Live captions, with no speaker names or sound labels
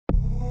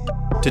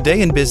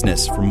Today in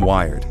Business from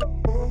Wired.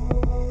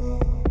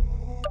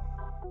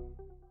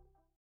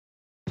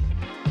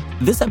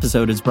 This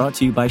episode is brought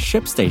to you by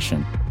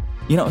ShipStation.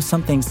 You know,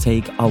 some things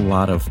take a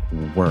lot of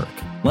work,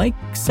 like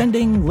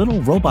sending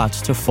little robots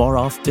to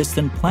far-off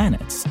distant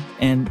planets.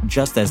 And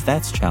just as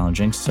that's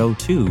challenging, so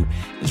too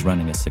is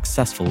running a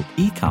successful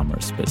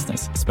e-commerce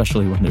business,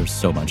 especially when there's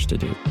so much to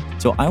do.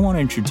 So I want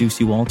to introduce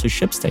you all to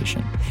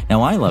ShipStation.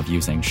 Now, I love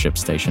using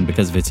ShipStation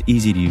because of its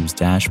easy-to-use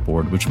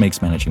dashboard, which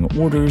makes managing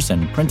orders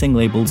and printing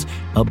labels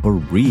a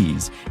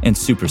breeze and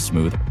super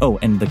smooth. Oh,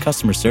 and the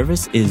customer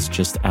service is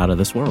just out of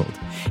this world.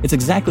 It's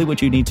exactly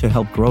what you need to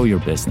help grow your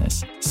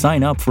business.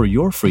 Sign up for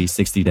your free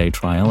 60-day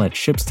trial at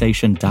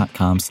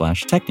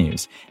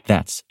shipstation.com/technews.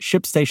 That's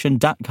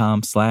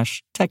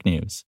shipstation.com/technews.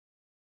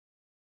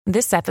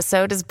 This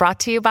episode is brought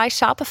to you by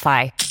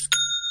Shopify.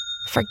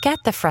 Forget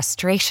the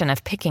frustration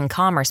of picking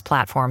commerce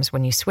platforms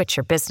when you switch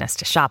your business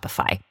to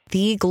Shopify,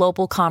 the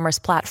global commerce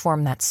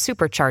platform that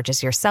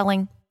supercharges your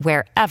selling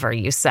wherever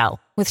you sell.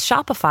 With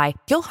Shopify,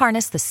 you'll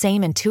harness the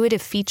same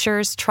intuitive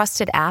features,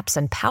 trusted apps,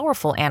 and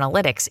powerful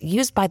analytics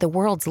used by the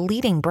world's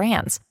leading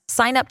brands.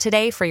 Sign up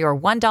today for your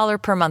 $1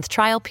 per month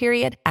trial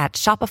period at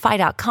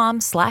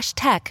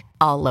shopify.com/tech,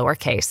 all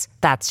lowercase.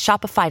 That's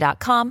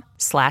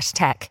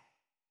shopify.com/tech.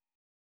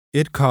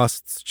 It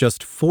costs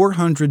just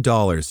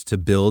 $400 to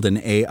build an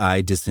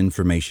AI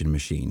disinformation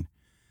machine.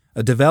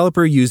 A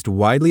developer used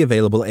widely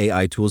available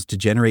AI tools to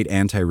generate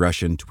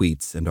anti-Russian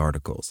tweets and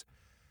articles.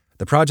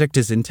 The project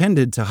is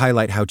intended to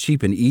highlight how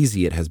cheap and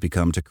easy it has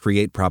become to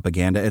create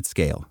propaganda at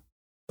scale.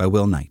 By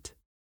Will Knight.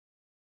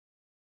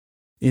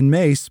 In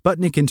May,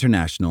 Sputnik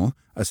International,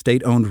 a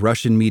state-owned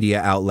Russian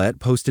media outlet,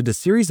 posted a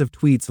series of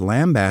tweets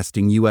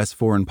lambasting U.S.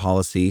 foreign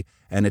policy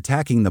and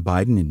attacking the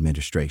Biden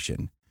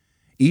administration.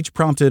 Each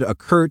prompted a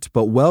curt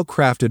but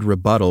well-crafted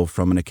rebuttal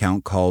from an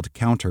account called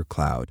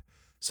CounterCloud,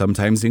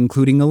 sometimes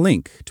including a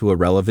link to a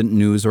relevant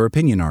news or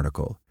opinion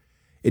article.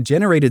 It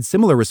generated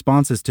similar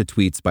responses to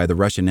tweets by the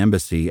Russian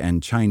embassy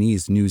and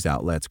Chinese news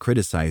outlets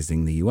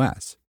criticizing the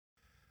U.S.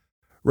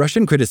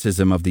 Russian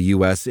criticism of the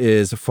U.S.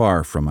 is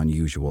far from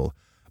unusual,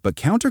 but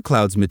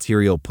CounterCloud's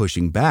material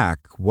pushing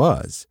back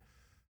was.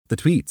 The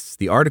tweets,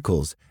 the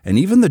articles, and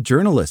even the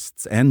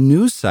journalists and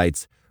news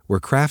sites were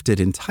crafted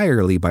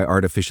entirely by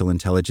artificial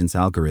intelligence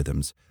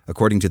algorithms,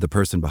 according to the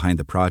person behind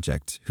the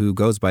project, who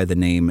goes by the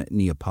name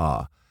Nia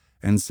Pa,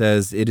 and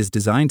says it is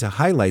designed to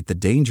highlight the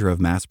danger of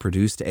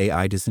mass-produced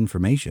AI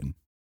disinformation.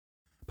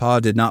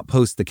 Pa did not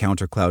post the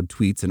CounterCloud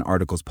tweets and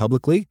articles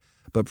publicly,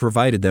 but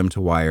provided them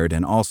to Wired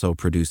and also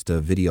produced a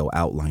video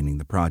outlining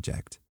the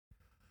project.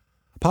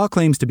 Pa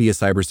claims to be a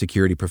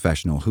cybersecurity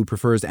professional who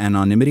prefers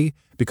anonymity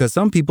because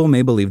some people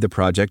may believe the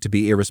project to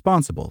be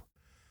irresponsible.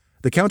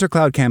 The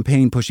CounterCloud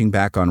campaign pushing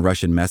back on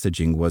Russian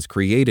messaging was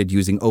created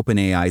using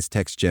OpenAI's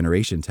text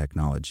generation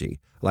technology,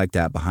 like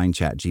that behind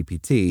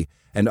ChatGPT,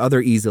 and other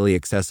easily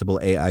accessible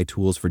AI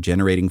tools for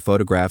generating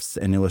photographs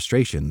and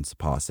illustrations,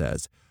 Pa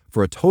says,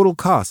 for a total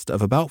cost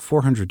of about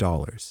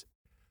 $400.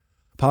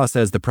 Pa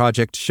says the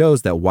project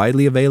shows that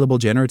widely available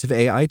generative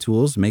AI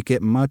tools make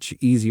it much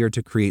easier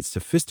to create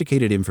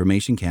sophisticated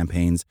information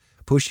campaigns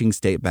pushing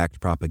state-backed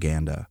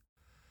propaganda.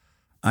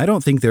 I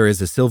don't think there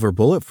is a silver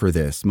bullet for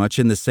this, much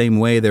in the same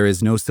way there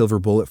is no silver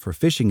bullet for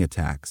phishing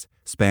attacks,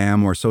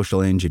 spam, or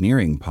social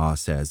engineering, Pa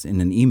says in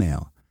an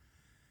email.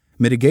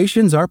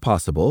 Mitigations are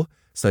possible,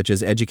 such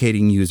as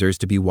educating users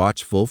to be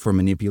watchful for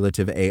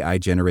manipulative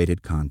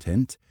AI-generated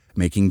content,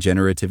 making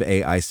generative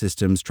AI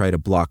systems try to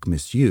block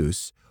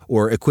misuse,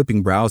 or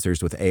equipping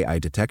browsers with AI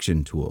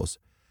detection tools.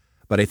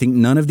 But I think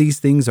none of these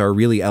things are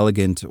really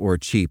elegant or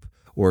cheap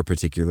or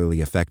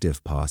particularly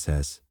effective, Pa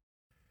says.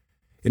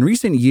 In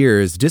recent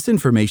years,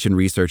 disinformation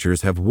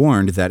researchers have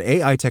warned that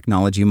AI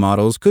technology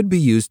models could be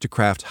used to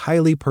craft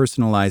highly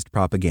personalized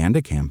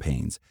propaganda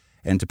campaigns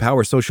and to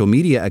power social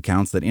media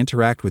accounts that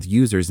interact with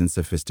users in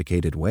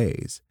sophisticated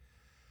ways.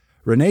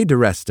 Renee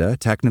DiResta,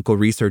 technical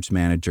research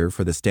manager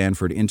for the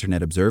Stanford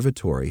Internet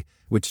Observatory,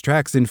 which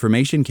tracks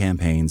information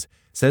campaigns,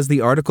 says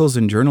the articles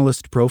and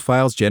journalist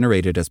profiles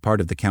generated as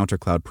part of the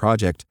CounterCloud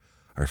project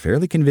are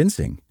fairly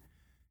convincing.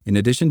 In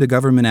addition to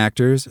government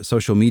actors,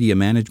 social media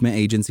management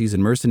agencies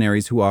and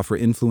mercenaries who offer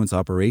influence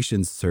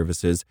operations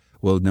services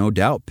will no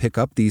doubt pick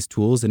up these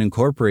tools and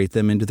incorporate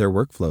them into their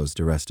workflows,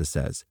 DiResta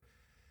says.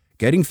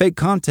 Getting fake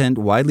content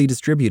widely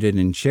distributed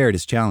and shared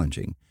is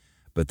challenging,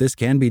 but this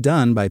can be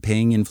done by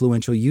paying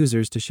influential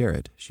users to share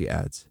it, she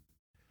adds.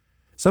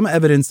 Some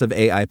evidence of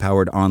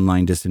AI-powered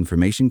online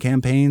disinformation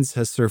campaigns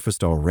has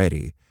surfaced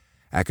already.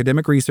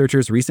 Academic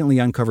researchers recently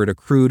uncovered a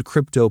crude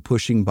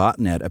crypto-pushing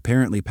botnet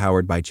apparently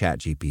powered by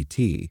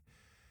ChatGPT.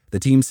 The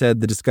team said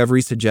the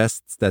discovery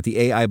suggests that the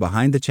AI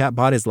behind the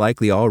chatbot is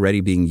likely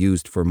already being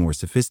used for more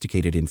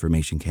sophisticated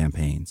information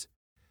campaigns.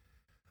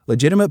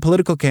 Legitimate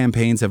political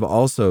campaigns have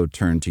also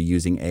turned to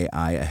using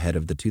AI ahead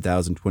of the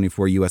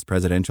 2024 U.S.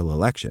 presidential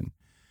election.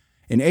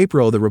 In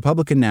April, the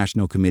Republican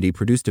National Committee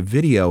produced a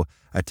video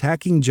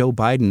attacking Joe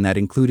Biden that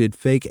included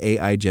fake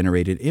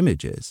AI-generated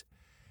images.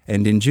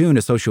 And in June,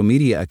 a social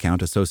media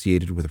account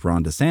associated with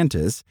Ron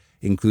DeSantis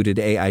included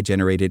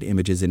AI-generated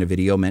images in a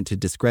video meant to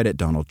discredit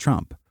Donald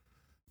Trump.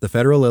 The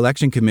Federal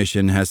Election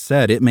Commission has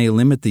said it may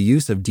limit the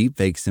use of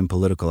deepfakes in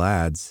political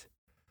ads.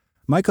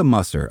 Micah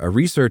Musser, a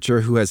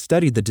researcher who has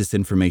studied the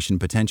disinformation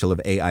potential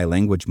of AI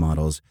language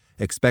models,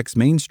 expects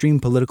mainstream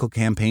political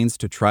campaigns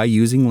to try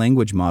using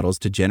language models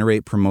to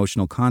generate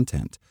promotional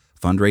content,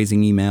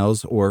 fundraising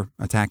emails, or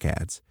attack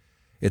ads.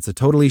 It's a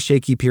totally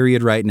shaky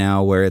period right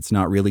now where it's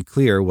not really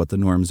clear what the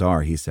norms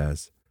are, he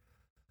says.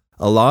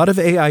 A lot of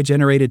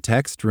AI-generated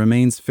text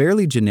remains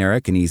fairly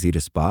generic and easy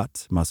to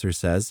spot, Musser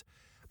says,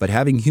 but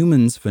having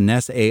humans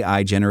finesse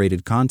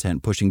AI-generated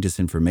content pushing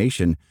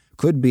disinformation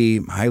could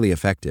be highly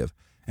effective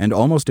and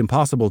almost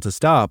impossible to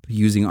stop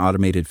using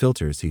automated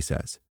filters, he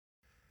says.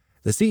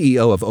 The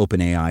CEO of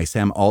OpenAI,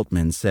 Sam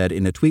Altman, said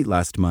in a tweet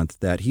last month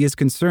that he is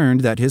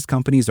concerned that his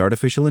company's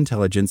artificial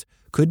intelligence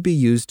could be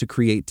used to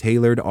create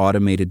tailored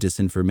automated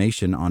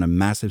disinformation on a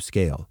massive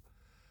scale.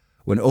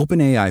 When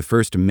OpenAI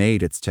first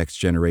made its text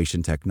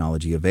generation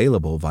technology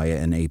available via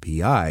an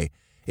API,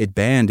 it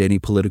banned any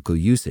political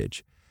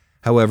usage.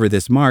 However,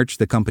 this March,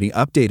 the company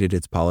updated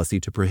its policy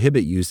to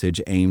prohibit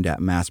usage aimed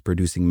at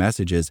mass-producing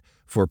messages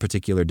for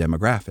particular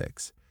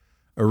demographics.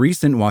 A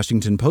recent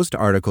Washington Post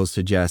article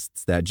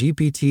suggests that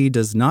GPT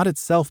does not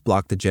itself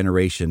block the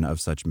generation of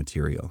such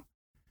material.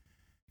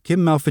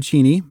 Kim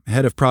Malfacini,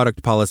 head of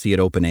product policy at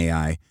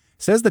OpenAI,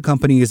 says the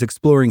company is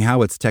exploring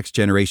how its text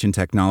generation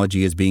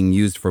technology is being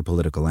used for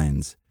political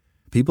ends.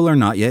 People are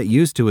not yet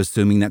used to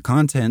assuming that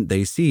content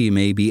they see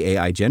may be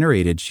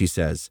AI-generated, she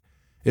says.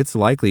 It's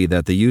likely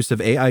that the use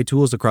of AI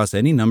tools across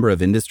any number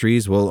of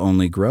industries will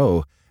only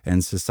grow,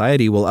 and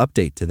society will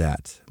update to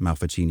that,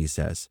 Malfacini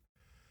says.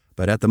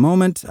 But at the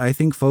moment, I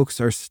think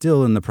folks are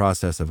still in the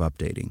process of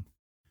updating.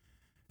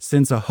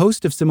 Since a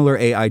host of similar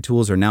AI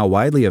tools are now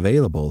widely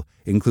available,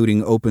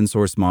 including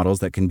open-source models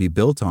that can be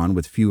built on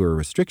with fewer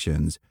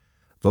restrictions,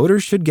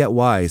 voters should get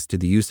wise to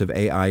the use of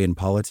AI in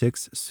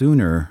politics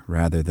sooner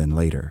rather than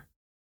later.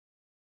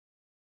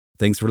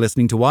 Thanks for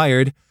listening to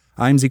Wired.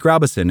 I'm Zeke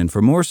Robison, and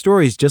for more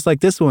stories just like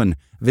this one,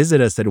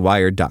 visit us at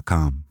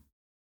wired.com.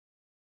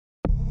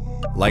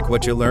 Like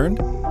what you learned?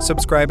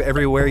 Subscribe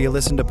everywhere you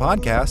listen to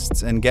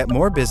podcasts and get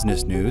more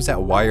business news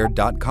at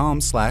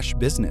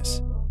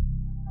wired.com/business.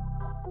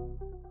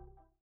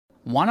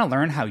 Want to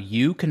learn how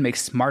you can make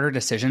smarter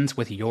decisions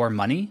with your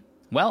money?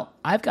 Well,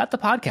 I've got the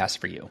podcast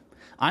for you.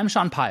 I'm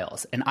Sean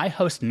Piles, and I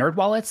host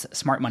NerdWallet's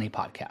Smart Money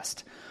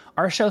Podcast.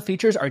 Our show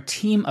features our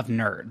team of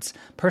nerds,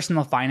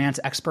 personal finance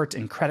experts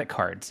in credit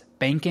cards,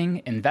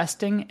 banking,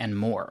 investing, and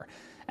more.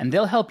 And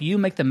they'll help you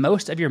make the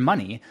most of your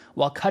money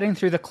while cutting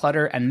through the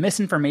clutter and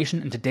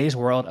misinformation in today's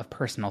world of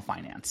personal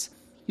finance.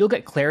 You'll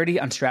get clarity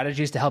on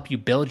strategies to help you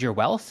build your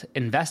wealth,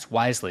 invest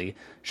wisely,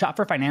 shop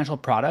for financial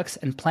products,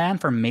 and plan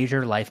for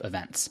major life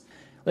events.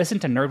 Listen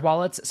to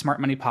NerdWallet's Smart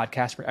Money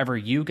Podcast wherever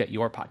you get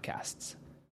your podcasts.